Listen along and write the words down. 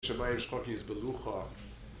Shemayim Shchokim is Belucha.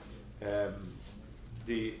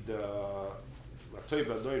 The Matoy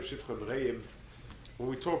Banoim Shivchon Reim. When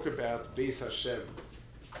we talk about Beis Hashem,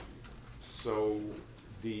 so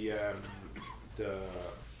the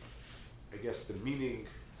I guess the meaning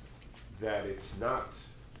that it's not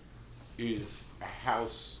is a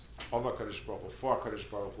house of a Kadosh Baruch Hu, for a Kadosh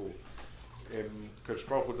Baruch Hu. Kadosh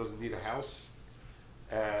Baruch Hu doesn't need a house,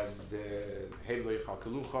 and Heim Lo Yichal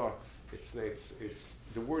Kelucha. It's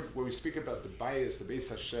the word when we speak about the Bayis, the Beis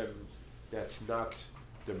Hashem. That's not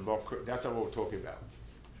the Mokr. That's not what we're talking about.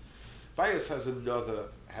 Bayis has another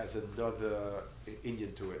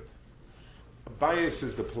inyan to it. Bayis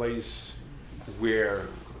is the place where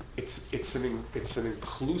it's an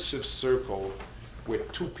inclusive circle where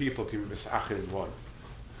two people can be misachid in one.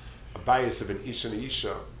 A bayis of an ish and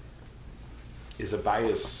isha is a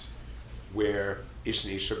bayis where ish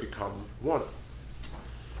and isha become one.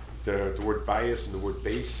 The word bayis and the word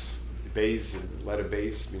base and letter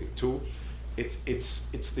base meaning two. It's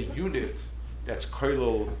the unit that's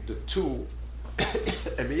koilol the two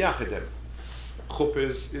and miyachidem. Chup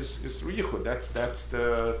is riyichud. That's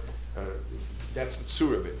the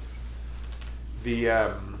tzur of it. The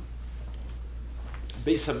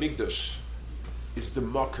Beis Hamikdash is the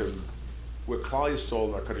makom where Klal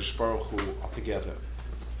Yisrael and Kadosh Baruch Hu are together.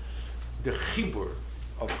 The chibur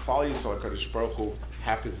of Klal Yisrael and Kadosh Baruch Hu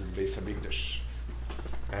happens in Beis Hamikdash.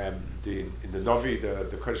 In the Navi,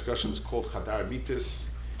 the Kodesh Gashem is called Chadar Mitis.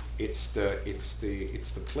 It's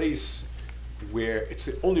the place where it's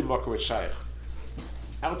the only makom with shaykh.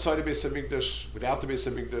 Outside of Beis Hamikdash, without the Beis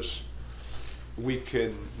Hamikdash, we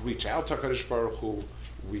can reach out to HaKadosh Baruch Hu,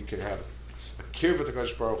 we can have a kirv with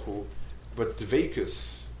HaKadosh Baruch Hu, but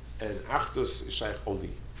Dveikus and Achdus is shaykh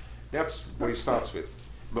only. That's what he starts with.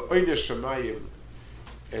 Me'oine Shemayim,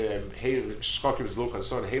 Shchokim Zlucha, and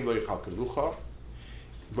so on, Heim Lo Yichal Kelucha.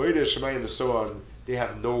 Me'oine Shemayim and so on, they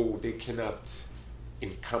cannot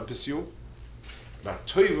encompass you.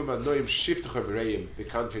 Ma'toivim anoim shiftachem reim,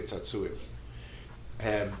 bekanfei tzatzuim.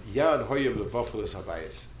 Yan hoyim levafulas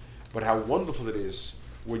habayis. But how wonderful it is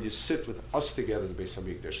when you sit with us together in the Beis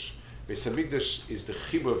Hamikdash. Beis Hamikdash is the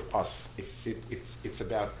chibur of us. It's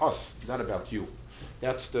about us, not about you.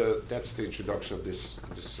 That's the introduction of this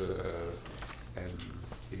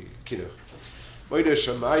Kinnah. Moide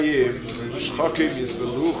Shamayim, Shchokim is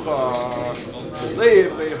Belucha,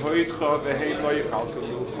 Leiv Lehoitcha, Veheim Lo Yichal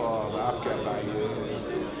Kelucha, V'Afka Bayis,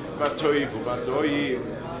 Matoiv U'Manoim,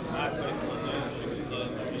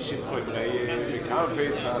 Shivchoi Breim, V'Kamfei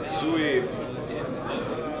Tzatzuim,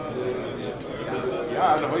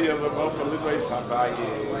 Yan Hoyem V'Bofa L'Beis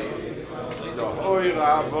HaBayis, Nohoi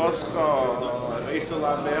Ra'avoscha, Reisel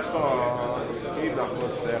Amecha, Im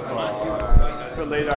Nachlosecha,